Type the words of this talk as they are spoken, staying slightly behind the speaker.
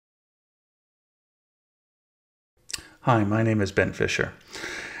Hi, my name is Ben Fisher,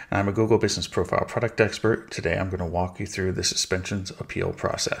 and I'm a Google Business Profile product expert. Today I'm going to walk you through the suspensions appeal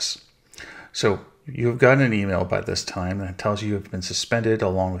process. So you've gotten an email by this time that tells you you've been suspended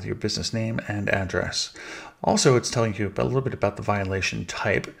along with your business name and address. Also, it's telling you a little bit about the violation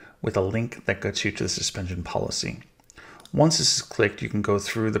type with a link that gets you to the suspension policy. Once this is clicked, you can go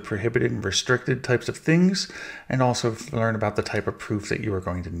through the prohibited and restricted types of things and also learn about the type of proof that you are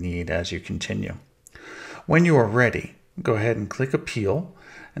going to need as you continue. When you are ready, go ahead and click Appeal,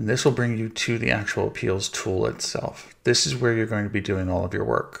 and this will bring you to the actual appeals tool itself. This is where you're going to be doing all of your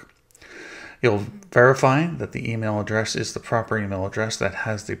work. You'll verify that the email address is the proper email address that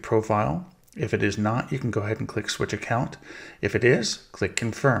has the profile. If it is not, you can go ahead and click Switch Account. If it is, click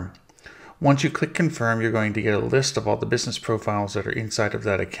Confirm. Once you click Confirm, you're going to get a list of all the business profiles that are inside of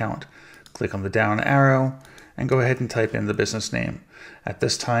that account. Click on the down arrow and go ahead and type in the business name. At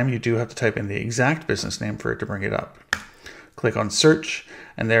this time, you do have to type in the exact business name for it to bring it up. Click on Search,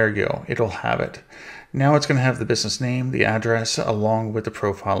 and there you go. It'll have it. Now it's going to have the business name, the address, along with the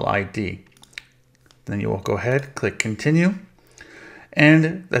profile ID. Then you will go ahead, click Continue.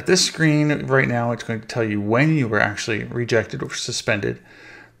 And at this screen right now, it's going to tell you when you were actually rejected or suspended.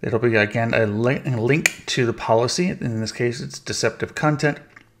 It'll be, again, a link to the policy. In this case, it's deceptive content,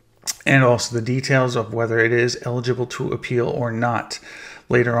 and also the details of whether it is eligible to appeal or not.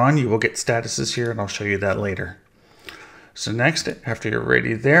 Later on, you will get statuses here, and I'll show you that later. So next, after you're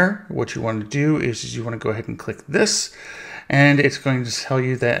ready there, what you want to do is you want to go ahead and click this, and it's going to tell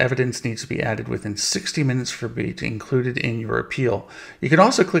you that evidence needs to be added within 60 minutes for it to be included in your appeal. You can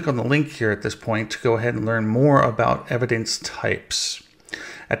also click on the link here at this point to go ahead and learn more about evidence types.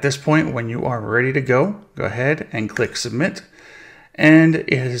 At this point, when you are ready to go ahead and click Submit. And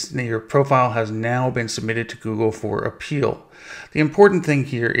your profile has now been submitted to Google for appeal. The important thing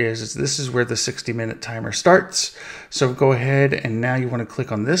here is this is where the 60-minute timer starts. So go ahead, and now you want to click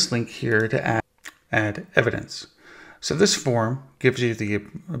on this link here to add evidence. So this form gives you the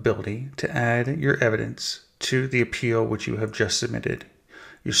ability to add your evidence to the appeal which you have just submitted.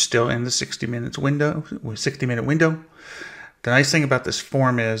 You're still in the 60-minute window. The nice thing about this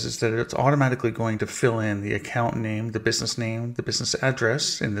form is that it's automatically going to fill in the account name, the business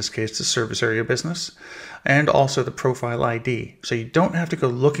address, in this case the service area business, and also the profile ID. So you don't have to go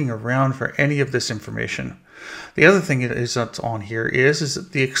looking around for any of this information. The other thing that's on here is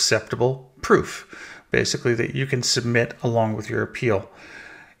the acceptable proof, basically that you can submit along with your appeal.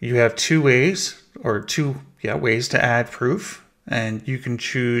 You have two ways to add proof, and you can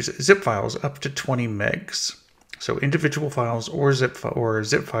choose zip files up to 20 megs. So individual files or zip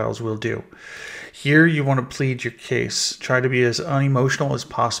files will do. Here you want to plead your case. Try to be as unemotional as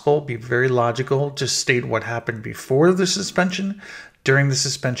possible. Be very logical. Just state what happened before the suspension, during the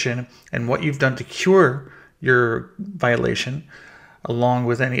suspension, and what you've done to cure your violation, along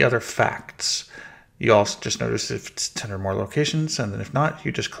with any other facts. You also just notice if it's 10 or more locations, and then if not,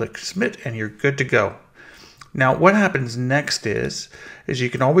 you just click Submit and you're good to go. Now, what happens next is you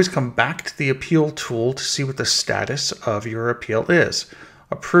can always come back to the appeal tool to see what the status of your appeal is.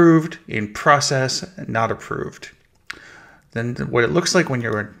 Approved, in process, not approved. Then what it looks like when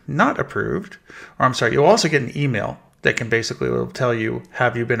you're not approved, you'll also get an email that can basically tell you,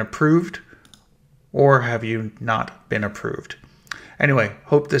 have you been approved or have you not been approved? Anyway,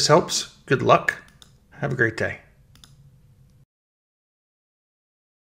 hope this helps. Good luck. Have a great day.